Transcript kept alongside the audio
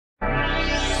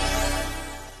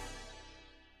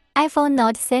iPhone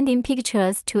not sending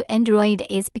pictures to Android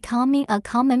is becoming a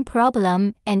common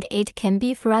problem, and it can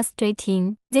be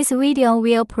frustrating. This video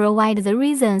will provide the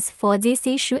reasons for this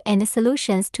issue and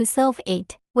solutions to solve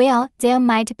it. Well, there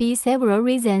might be several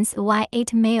reasons why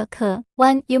it may occur.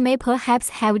 1. You may perhaps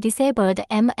have disabled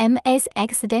MMS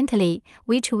accidentally,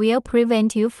 which will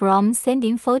prevent you from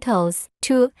sending photos.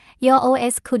 2. Your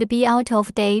OS could be out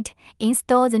of date.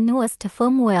 Install the newest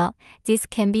firmware. This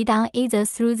can be done either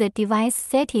through the device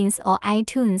settings or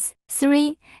iTunes.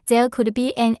 3. There could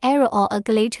be an error or a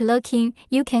glitch lurking.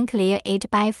 You can clear it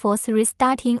by force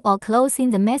restarting or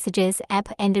closing the Messages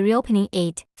app and reopening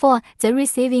it. 4. The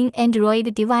receiving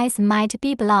Android device might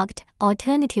be blocked.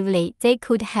 Alternatively, they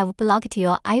could have blocked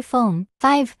your iPhone.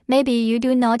 5. Maybe you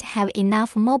do not have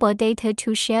enough mobile data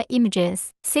to share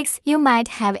images. 6. You might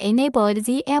have enabled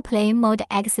the airplane mode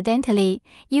accidentally.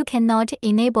 You cannot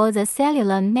enable the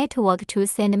cellular network to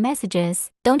send messages.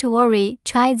 Don't worry,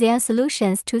 try their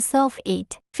solutions to solve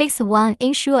it. Fix 1.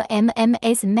 Ensure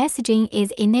MMS Messaging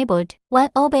is enabled. 1.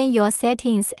 Open your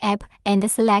Settings app and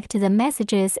select the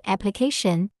Messages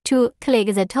application. 2.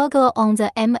 Click the toggle on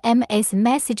the MMS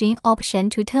Messaging option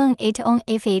to turn it on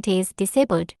if it is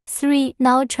disabled. 3.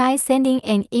 Now try sending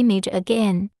an image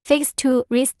again. Fix 2.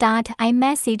 Restart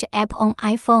iMessage app on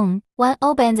iPhone. 1.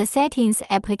 Open the Settings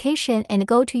application and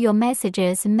go to your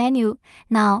Messages menu.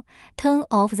 Now, turn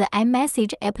off the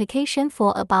iMessage application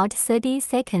for about 30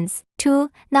 seconds.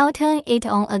 2. Now turn it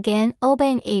on again,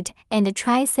 open it, and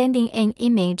try sending an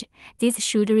image. This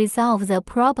should resolve the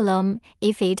problem.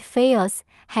 If it fails,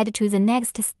 head to the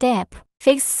next step.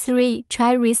 Fix 3.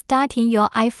 Try restarting your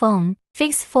iPhone.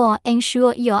 Fix 4.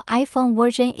 Ensure your iPhone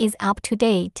version is up to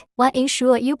date. 1.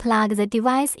 Ensure you plug the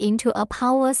device into a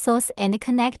power source and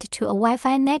connect to a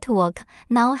Wi-Fi network.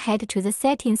 Now head to the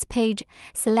Settings page,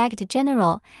 select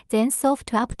General, then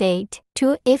Software Update.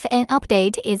 2. If an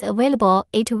update is available,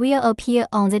 it will appear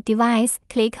on the device.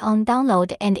 Click on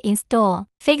Download and Install.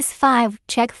 Fix 5.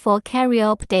 Check for carrier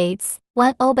updates.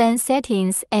 1. Open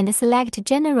Settings and select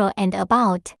General and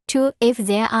About. 2. If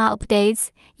there are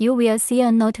updates, you will see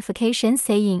a notification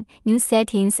saying new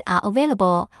settings are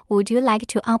available. Would you like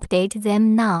to update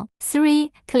them now?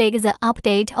 3. Click the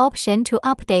Update option to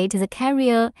update the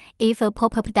carrier. If a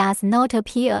pop-up does not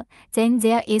appear, then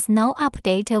there is no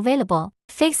update available.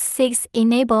 Fix 6.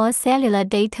 Enable cellular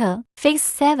data. Fix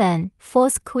 7.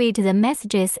 Force quit the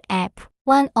Messages app.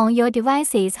 1. On your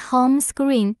device's home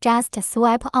screen, just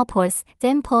swipe upwards,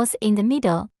 then pause in the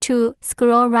middle. 2.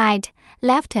 Scroll right,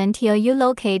 left until you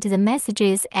locate the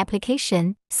Messages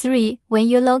application. 3. When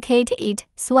you locate it,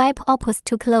 swipe upwards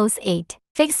to close it.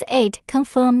 Fix 8.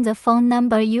 Confirm the phone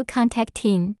number you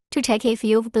contacting. To check if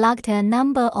you've blocked a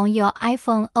number on your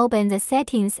iPhone, open the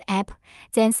Settings app,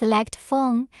 then select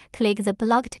Phone. Click the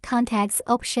Blocked Contacts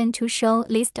option to show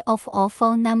list of all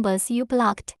phone numbers you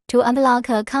blocked. To unblock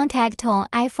a contact on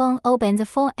iPhone, open the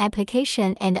Phone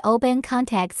application and open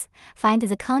Contacts. Find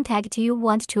the contact you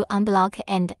want to unblock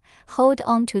and hold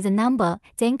on to the number,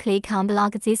 then click on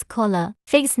Block this caller.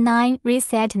 Fix 9.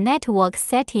 Reset network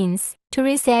settings. To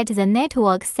reset the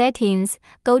network settings,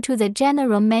 go to the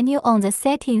General menu on the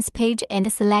Settings page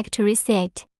and select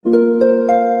Reset.